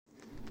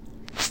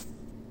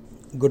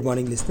Good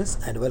morning, listeners,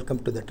 and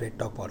welcome to the Trade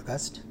Talk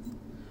podcast.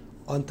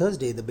 On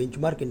Thursday, the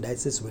benchmark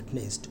indices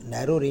witnessed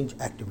narrow range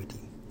activity.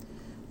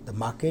 The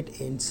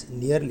market ends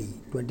nearly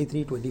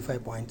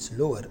 23-25 points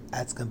lower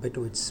as compared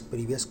to its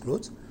previous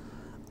close.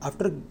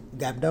 After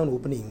gap down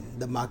opening,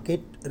 the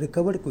market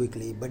recovered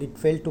quickly, but it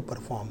failed to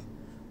perform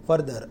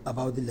further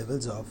above the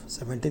levels of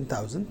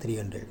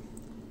 17,300.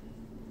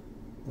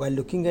 While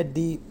looking at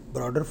the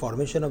broader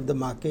formation of the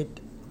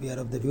market, we are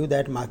of the view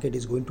that market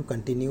is going to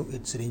continue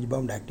its range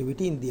bound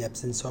activity in the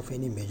absence of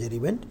any major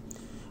event.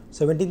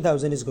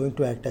 17,000 is going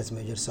to act as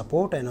major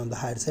support, and on the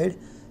higher side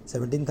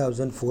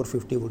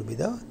 17,450 would be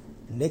the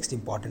next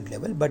important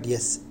level. But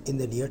yes, in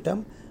the near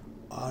term,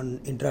 on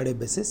intraday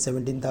basis,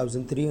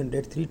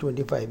 17,300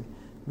 325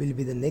 will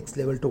be the next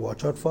level to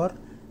watch out for,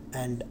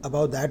 and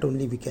above that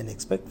only we can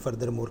expect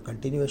further more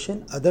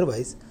continuation.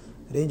 Otherwise,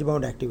 range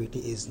bound activity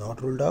is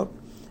not ruled out.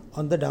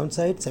 On the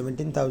downside,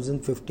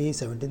 17,050,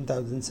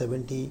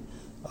 17,070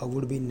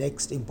 would be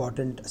next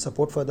important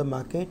support for the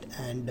market,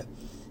 and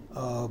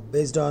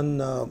based on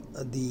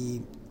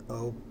the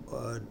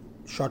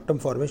short-term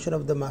formation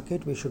of the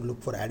market, we should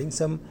look for adding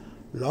some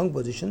long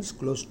positions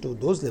close to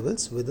those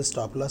levels with the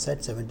stop loss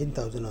at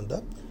 17,000 on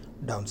the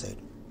downside.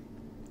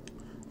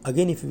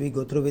 Again, if we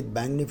go through with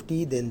Bank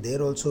Nifty, then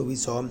there also we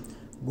saw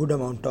good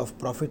amount of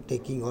profit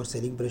taking or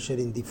selling pressure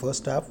in the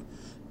first half.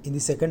 In the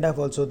second half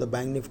also, the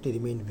Bank Nifty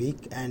remained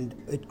weak and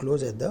it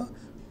closed at the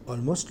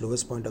almost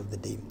lowest point of the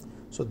day.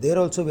 So there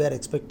also we are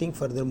expecting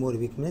further more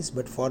weakness,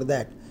 but for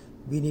that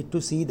we need to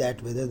see that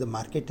whether the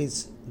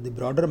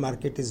broader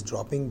market is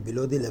dropping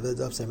below the levels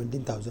of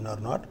 17,000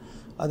 or not.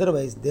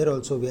 Otherwise, there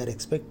also we are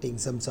expecting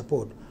some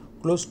support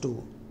close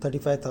to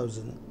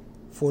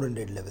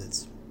 35,400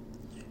 levels.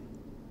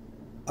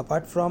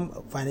 Apart from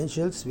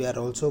financials, we are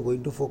also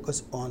going to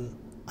focus on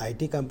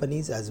IT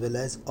companies as well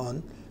as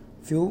on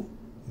few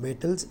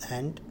metals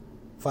and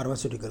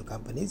pharmaceutical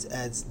companies,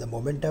 as the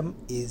momentum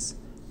is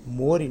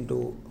more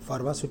into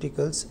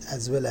pharmaceuticals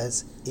as well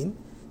as in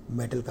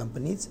metal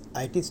companies.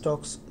 IT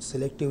stocks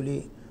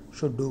selectively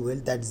should do well.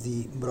 That's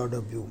the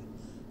broader view.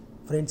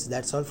 Friends,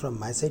 that's all from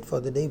my side for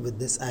the day. With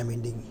this, I am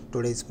ending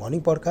today's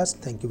morning podcast.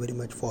 Thank you very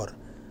much for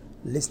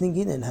listening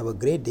in and have a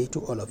great day to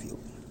all of you.